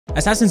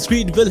Assassin's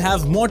Creed will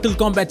have Mortal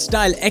Kombat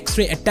style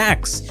X-ray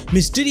attacks,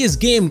 mysterious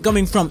game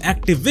coming from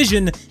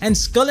Activision, and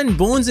Skull and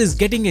Bones is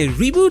getting a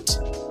reboot?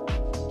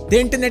 The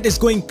internet is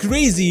going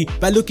crazy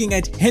by looking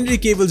at Henry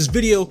Cavill's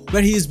video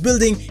where he is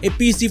building a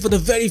PC for the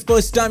very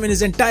first time in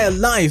his entire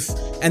life.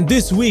 And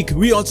this week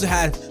we also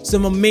have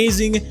some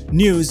amazing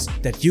news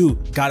that you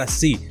gotta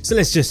see. So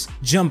let's just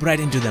jump right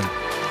into them.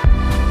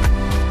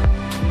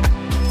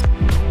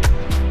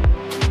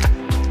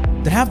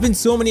 There have been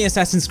so many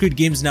Assassin's Creed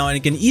games now, and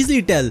you can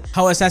easily tell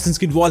how Assassin's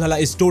Creed Valhalla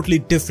is totally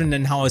different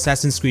than how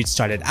Assassin's Creed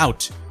started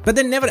out. But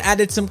they never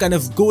added some kind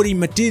of gory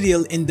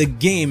material in the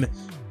game.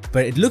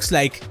 But it looks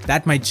like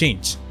that might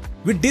change.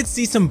 We did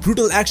see some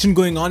brutal action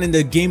going on in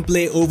the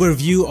gameplay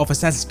overview of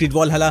Assassin's Creed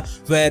Valhalla,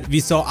 where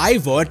we saw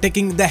Ivor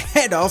taking the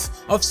head off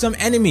of some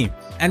enemy.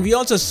 And we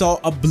also saw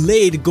a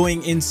blade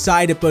going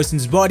inside a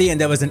person's body,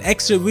 and there was an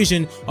extra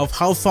vision of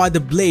how far the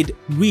blade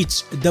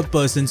reached the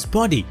person's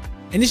body.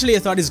 Initially I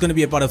thought it's going to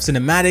be a part of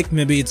cinematic,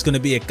 maybe it's going to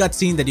be a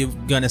cutscene that you're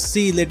gonna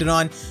see later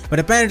on, but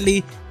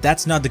apparently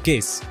that's not the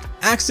case.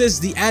 Access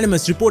the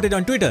Animus reported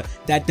on Twitter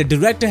that the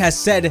director has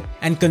said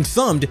and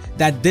confirmed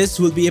that this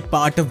will be a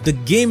part of the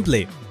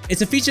gameplay.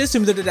 It's a feature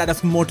similar to that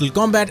of Mortal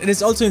Kombat, it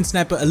is also in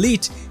Sniper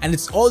Elite, and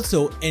it's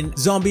also in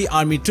Zombie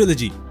Army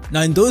Trilogy.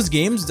 Now in those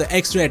games, the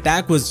X-ray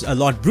attack was a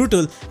lot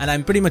brutal, and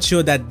I'm pretty much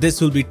sure that this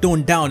will be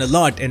toned down a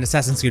lot in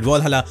Assassin's Creed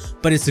Valhalla,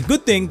 but it's a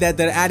good thing that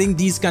they're adding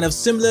these kind of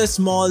similar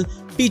small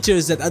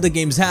features that other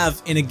games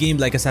have in a game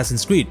like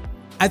Assassin's Creed.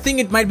 I think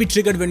it might be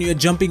triggered when you're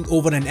jumping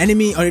over an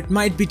enemy, or it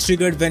might be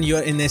triggered when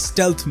you're in a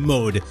stealth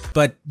mode.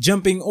 But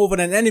jumping over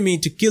an enemy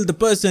to kill the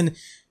person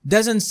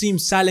doesn't seem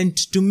silent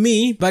to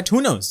me, but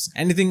who knows,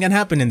 anything can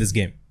happen in this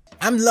game.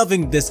 I'm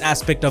loving this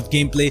aspect of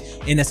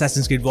gameplay in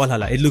Assassin's Creed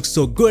Valhalla. It looks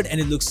so good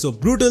and it looks so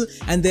brutal,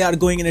 and they are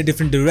going in a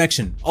different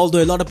direction.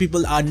 Although a lot of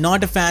people are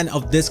not a fan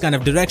of this kind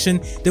of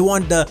direction, they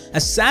want the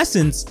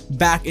assassins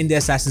back in the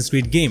Assassin's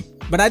Creed game.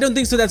 But I don't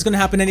think so that's going to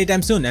happen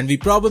anytime soon, and we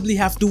probably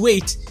have to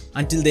wait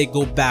until they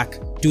go back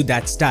to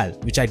that style,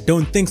 which I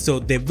don't think so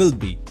they will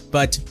be,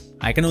 but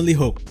I can only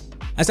hope.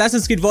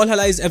 Assassin's Creed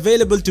Valhalla is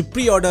available to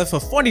pre-order for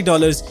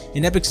 $40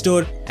 in Epic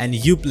Store and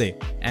Uplay,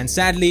 and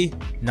sadly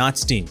not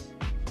Steam.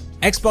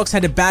 Xbox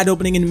had a bad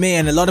opening in May,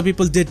 and a lot of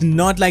people did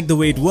not like the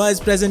way it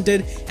was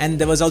presented, and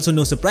there was also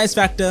no surprise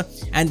factor,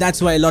 and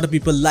that's why a lot of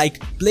people like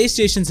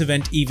PlayStation's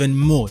event even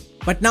more.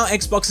 But now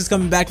Xbox is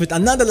coming back with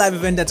another live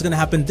event that's gonna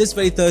happen this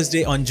very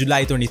Thursday on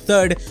July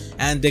 23rd,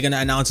 and they're gonna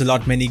announce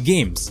many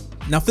games.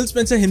 Now Phil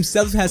Spencer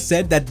himself has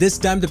said that this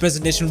time the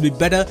presentation will be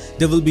better,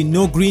 there will be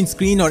no green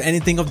screen or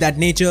anything of that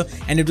nature,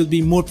 and it will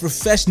be more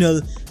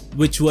professional,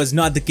 which was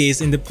not the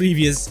case in the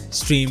previous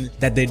stream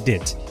that they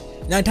did.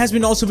 Now it has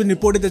also been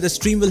reported that the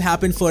stream will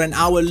happen for an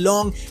hour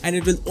long, and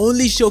it will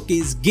only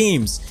showcase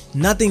games,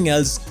 nothing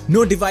else,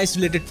 no device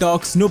related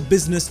talks, no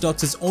business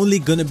talks, it's only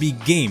gonna be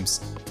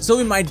games. So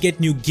we might get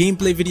new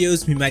gameplay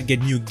videos, we might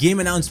get new game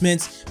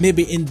announcements,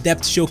 maybe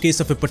in-depth showcase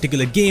of a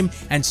particular game,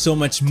 and so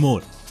much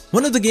more.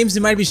 One of the games they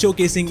might be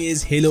showcasing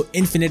is Halo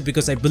Infinite,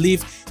 because I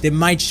believe they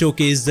might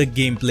showcase the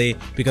gameplay,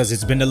 because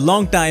it's been a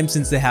long time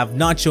since they have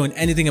not shown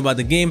anything about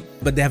the game,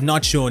 but they have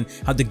not shown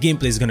how the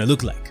gameplay is gonna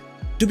look like.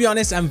 To be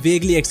honest, I'm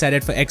vaguely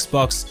excited for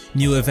Xbox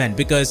new event,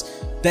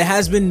 because there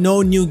has been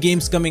no new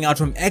games coming out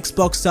from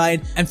Xbox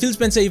side, and Phil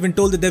Spencer even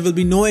told that there will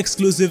be no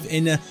exclusive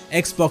in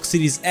Xbox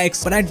Series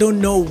X, but I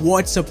don't know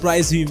what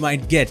surprise we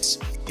might get.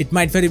 It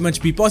might very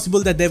much be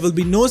possible that there will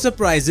be no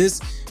surprises,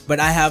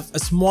 but I have a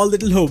small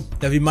little hope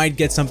that we might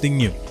get something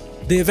new.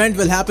 The event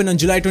will happen on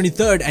July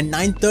 23rd at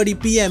 9:30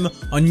 PM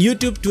on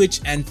YouTube, Twitch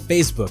and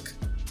Facebook.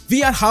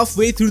 We are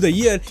halfway through the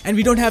year and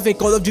we don't have a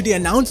Call of Duty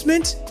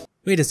announcement?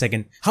 Wait a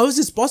second, how is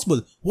this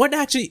possible? What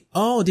actually—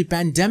 oh, the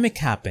pandemic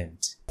happened.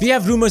 We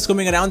have rumors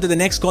coming around that the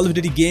next Call of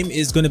Duty game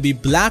is going to be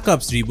Black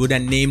Ops reboot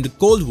and named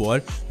Cold War,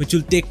 which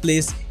will take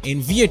place in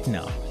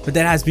Vietnam, but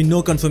there has been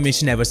no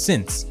confirmation ever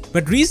since.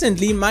 But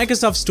recently,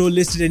 Microsoft Store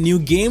listed a new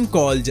game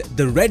called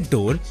The Red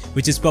Door,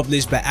 which is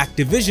published by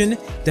Activision.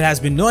 There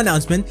has been no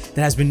announcement,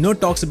 there has been no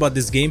talks about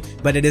this game,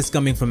 but it is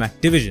coming from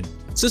Activision.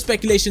 So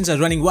speculations are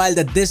running wild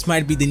that this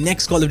might be the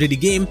next Call of Duty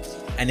game,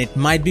 and it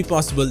might be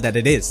possible that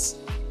it is.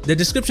 The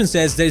description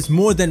says there is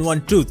more than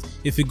one truth.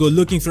 If you go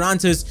looking for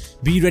answers,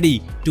 be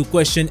ready to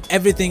question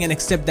everything and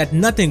accept that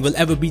nothing will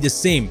ever be the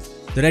same.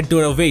 The Red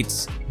Door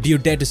awaits. Do you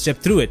dare to step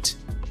through it?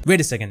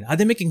 Wait a second, are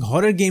they making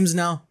horror games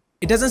now?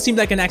 It doesn't seem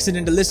like an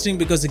accidental listing,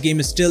 because the game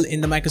is still in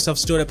the Microsoft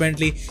Store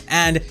apparently,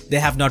 and they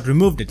have not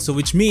removed it, so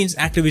which means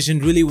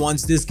Activision really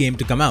wants this game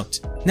to come out.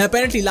 Now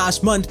apparently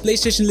last month,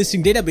 PlayStation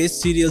listing database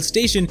Serial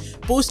Station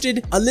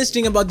posted a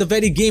listing about the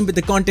very game with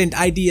the content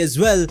ID as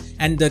well,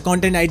 and the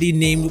content ID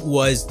name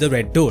was The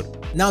Red Door.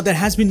 Now there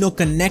has been no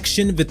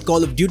connection with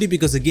Call of Duty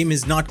because the game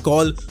is not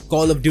called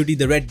Call of Duty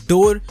The Red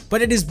Door,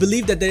 but it is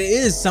believed that there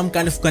is some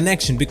kind of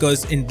connection,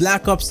 because in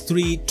Black Ops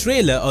 3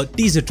 trailer or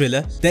teaser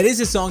trailer, there is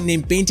a song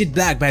named Painted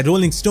Black by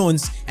Rolling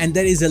Stones, and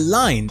there is a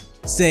line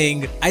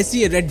saying, "I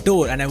see a red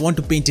door and I want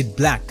to paint it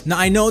black." Now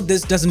I know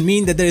this doesn't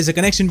mean that there is a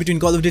connection between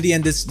Call of Duty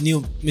and this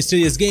new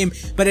mysterious game,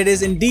 but it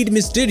is indeed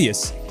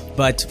mysterious.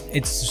 but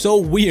it's so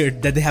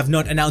weird that they have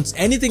not announced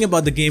anything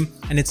about the game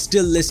and it's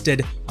still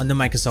listed on the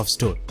Microsoft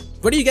Store.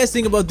 What do you guys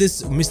think about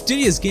this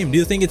mysterious game? Do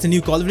you think it's a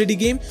new Call of Duty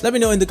game? Let me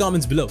know in the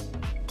comments below.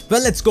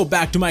 Well, let's go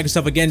back to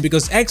Microsoft again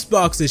because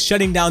Xbox is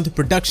shutting down the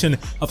production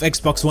of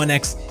Xbox One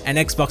X and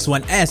Xbox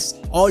One S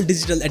all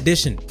digital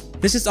edition.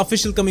 This is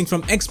official coming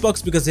from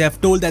Xbox because they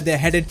have told that they're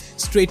headed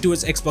straight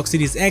towards Xbox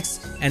Series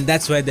X, and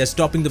that's why they're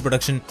stopping the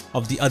production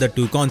of the other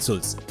two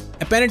consoles.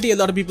 Apparently, a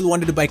lot of people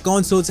wanted to buy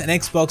consoles and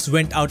Xbox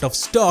went out of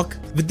stock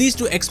with these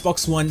two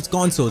Xbox One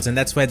consoles, and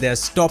that's why they're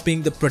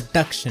stopping the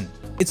production.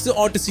 It's so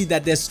odd to see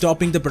that they're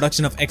stopping the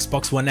production of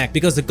Xbox One X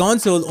because the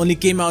console only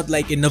came out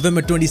like in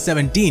November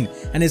 2017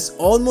 and it's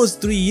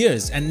almost 3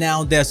 years, and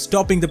now they're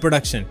stopping the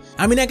production.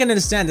 I mean, I can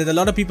understand that a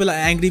lot of people are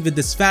angry with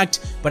this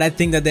fact, but I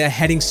think that they're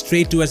heading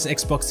straight towards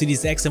Xbox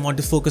Series X and want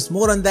to focus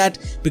more on that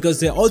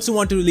because they also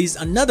want to release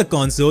another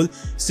console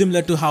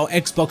similar to how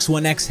Xbox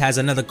One X has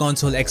another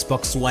console,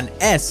 Xbox One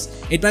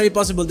S. It might be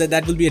possible that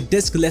that will be a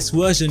disc-less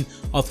version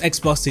of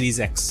Xbox Series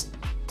X.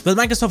 Well,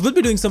 Microsoft will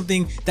be doing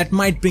something that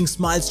might bring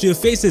smiles to your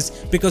faces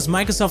because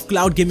Microsoft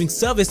Cloud gaming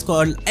service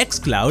called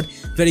xCloud,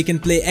 where you can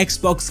play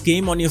Xbox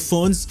game on your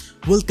phones,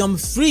 will come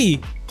free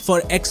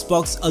for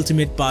Xbox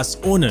Ultimate Pass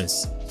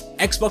owners.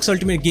 Xbox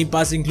Ultimate Game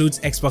Pass includes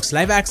Xbox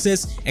Live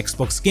Access,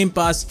 Xbox Game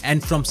Pass,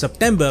 and from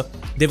September,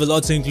 they will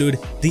also include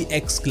the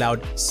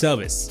xCloud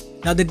service.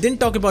 Now, they didn't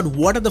talk about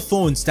what are the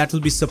phones that will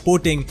be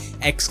supporting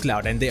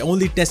xCloud, and they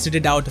only tested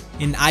it out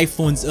in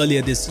iPhones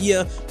earlier this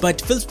year, but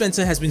Phil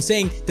Spencer has been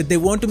saying that they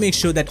want to make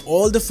sure that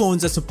all the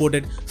phones are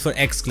supported for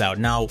xCloud.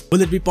 Now,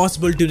 will it be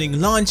possible during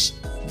launch?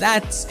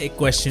 That's a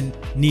question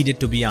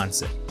needed to be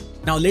answered.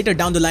 Now, later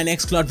down the line,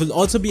 xCloud will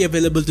also be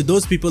available to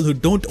those people who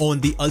don't own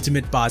the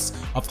Ultimate Pass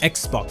of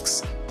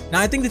Xbox. Now,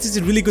 I think this is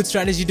a really good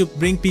strategy to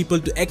bring people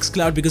to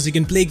xCloud because you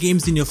can play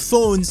games in your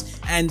phones,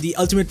 and the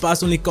Ultimate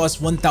Pass only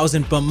costs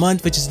 $1,000 per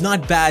month, which is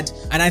not bad.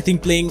 And I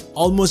think playing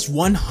almost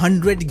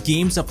 100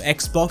 games of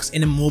Xbox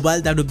in a mobile,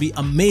 that would be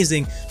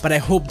amazing. But I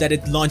hope that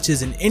it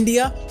launches in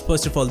India,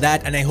 first of all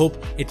that, and I hope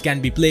it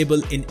can be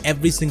playable in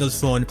every single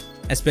phone,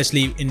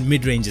 especially in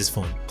mid-ranges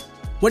phone.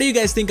 What do you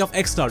guys think of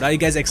xCloud? Are you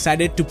guys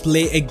excited to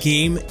play a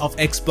game of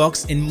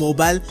Xbox in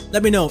mobile?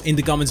 Let me know in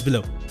the comments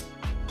below.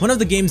 One of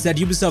the games that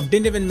Ubisoft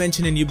didn't even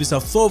mention in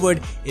Ubisoft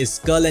Forward is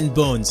Skull and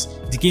Bones.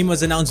 The game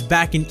was announced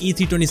back in E3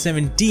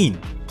 2017.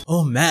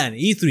 Oh man,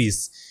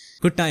 E3s.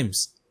 Good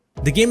times.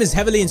 The game is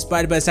heavily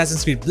inspired by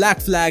Assassin's Creed Black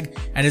Flag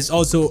and is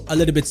also a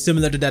little bit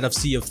similar to that of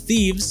Sea of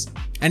Thieves,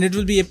 and it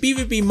will be a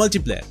PvP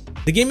multiplayer.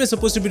 The game is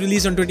supposed to be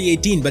released on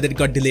 2018, but it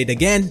got delayed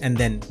again and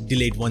then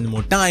delayed one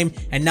more time,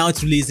 and now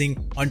it's releasing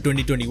on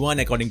 2021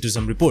 according to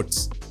some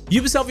reports.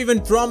 Ubisoft even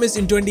promised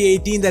in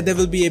 2018 that there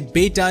will be a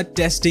beta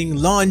testing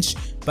launch,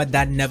 but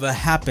that never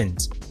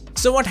happened.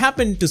 So what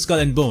happened to Skull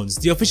and Bones?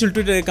 The official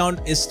Twitter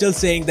account is still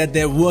saying that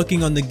they're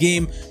working on the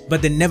game,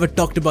 but they never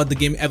talked about the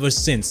game ever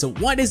since. So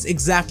what is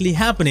exactly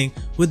happening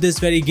with this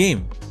very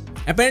game?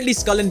 Apparently,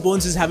 Skull and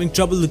Bones is having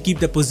trouble to keep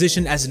their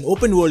position as an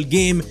open world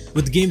game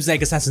with games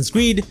like Assassin's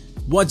Creed,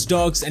 Watch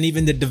Dogs, and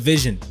even The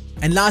Division.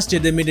 And last year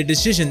they made a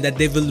decision that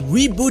they will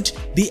reboot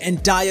the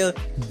entire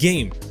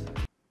game.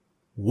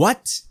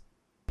 What?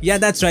 Yeah,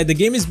 that's right, the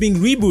game is being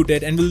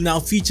rebooted and will now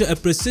feature a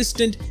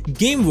persistent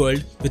game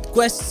world with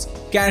quests,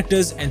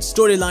 characters, and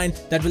storyline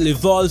that will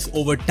evolve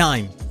over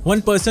time.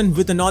 One person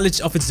with the knowledge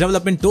of its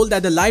development told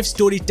that the live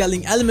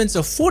storytelling elements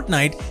of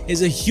Fortnite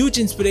is a huge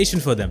inspiration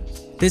for them.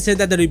 They said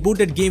that the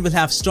rebooted game will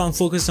have strong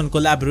focus on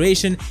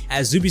collaboration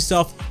as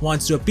Ubisoft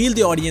wants to appeal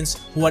the audience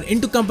who are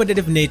into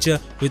competitive nature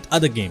with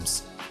other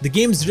games. The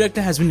game's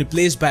director has been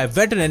replaced by a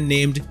veteran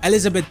named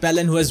Elizabeth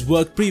Pellen, who has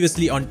worked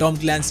previously on Tom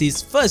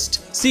Clancy's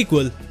first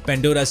sequel,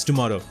 Pandora's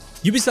Tomorrow.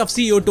 Ubisoft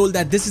CEO told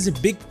that this is a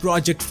big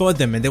project for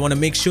them and they want to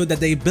make sure that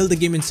they build the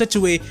game in such a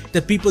way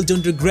that people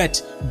don't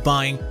regret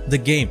buying the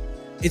game.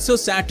 It's so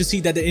sad to see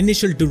that the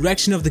initial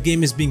direction of the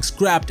game is being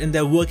scrapped and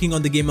they're working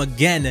on the game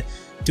again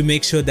to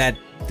make sure that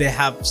they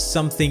have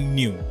something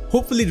new.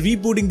 Hopefully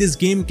rebooting this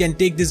game can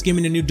take this game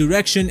in a new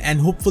direction, and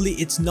hopefully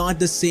it's not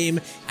the same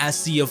as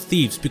Sea of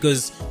Thieves,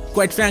 because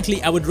quite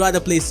frankly I would rather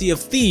play Sea of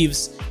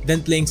Thieves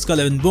than playing Skull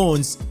and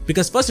Bones,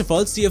 because first of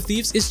all, Sea of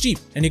Thieves is cheap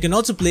and you can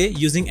also play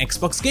using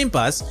Xbox Game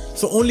Pass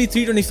for only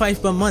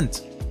 $3.25 per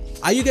month.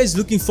 Are you guys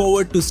looking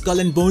forward to Skull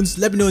and Bones?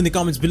 Let me know in the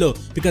comments below,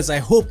 because I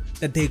hope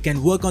that they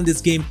can work on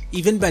this game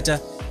even better,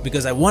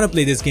 because I want to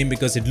play this game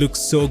because it looks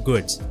so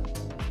good.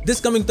 This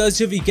coming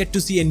Thursday, we get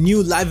to see a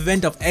new live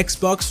event of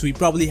Xbox. We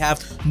probably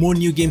have more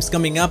new games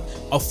coming up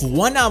of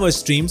 1 hour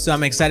stream, so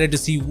I'm excited to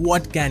see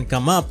what can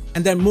come up.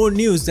 And there are more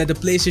news that the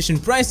PlayStation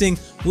pricing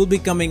will be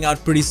coming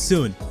out pretty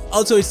soon.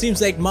 Also, it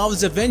seems like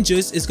Marvel's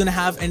Avengers is gonna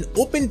have an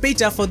open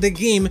beta for the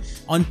game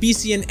on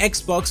PC and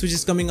Xbox, which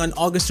is coming on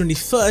August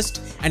 21st,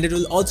 and it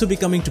will also be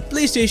coming to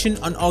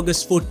PlayStation on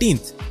August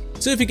 14th.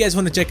 So if you guys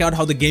want to check out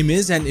how the game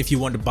is and if you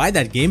want to buy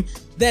that game,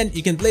 then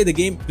you can play the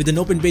game with an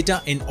open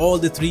beta in all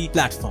the 3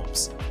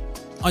 platforms.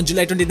 On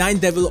July 29th,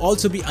 there will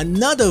also be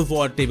another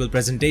War Table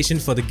presentation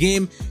for the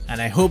game,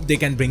 and I hope they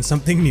can bring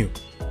something new.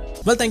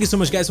 Well, thank you so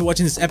much guys for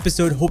watching this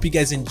episode. Hope you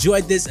guys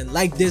enjoyed this and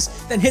liked this.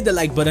 Then hit the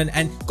like button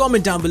and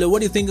comment down below what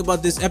do you think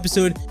about this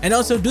episode. And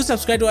also do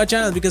subscribe to our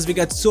channel because we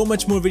got so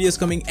much more videos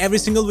coming every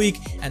single week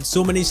and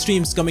so many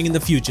streams coming in the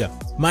future.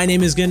 My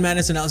name is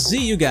GaminMadness and I'll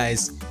see you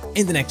guys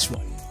in the next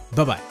one.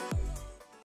 Bye bye.